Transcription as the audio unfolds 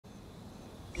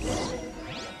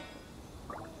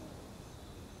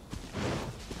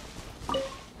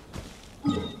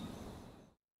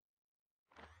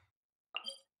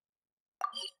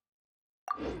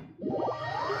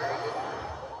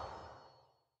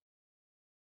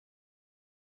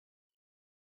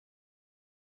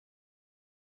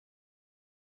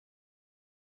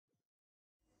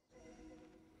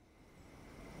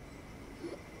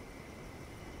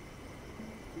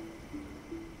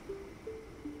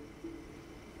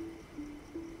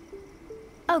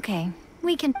Okay,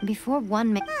 we can... Before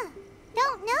one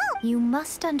Don't know. You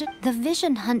must The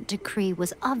vision hunt decree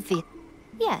was obvious.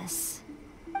 Yes.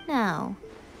 Now...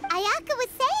 Ayaka was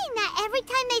saying that every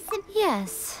time they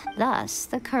Yes. Thus,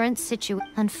 the current situation...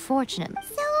 Unfortunately.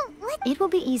 So, what? It will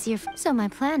be easier So my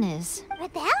plan is...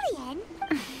 Rebellion?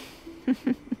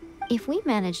 If we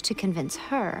manage to convince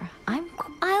her,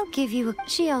 I'll give you a...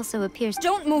 She also appears...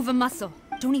 Don't move a muscle.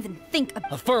 Don't even think of...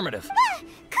 Affirmative.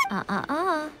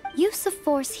 Use the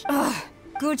force... Ugh.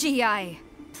 Guji-ai.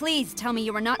 Please tell me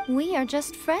you are not... We are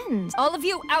just friends. All of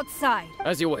you outside.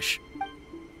 As you wish.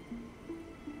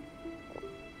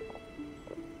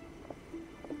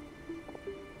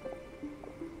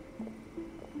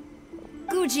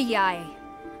 Guji-ai.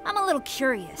 I'm a little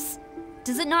curious.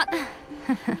 Does it not...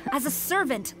 As a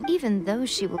servant... Even though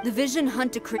she will... The vision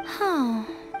hunt decree... Oh...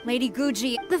 Lady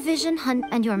Guji... The vision hunt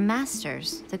and your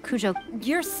masters, the Kujo...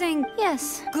 You're saying...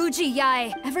 Yes.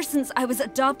 Guji-ai, ever since I was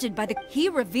adopted by the... He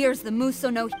reveres the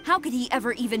Muso no... How could he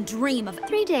ever even dream of...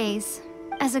 3 days.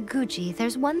 As a Guji,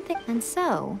 there's one thing... And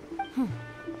so...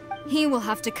 He will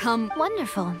have to come...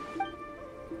 Wonderful.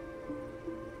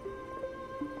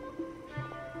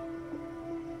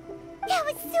 That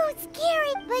was so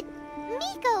scary, but...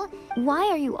 Miko... Why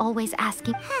are you always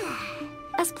asking?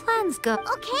 As plans go...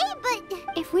 Okay, but...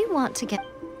 If we want to get...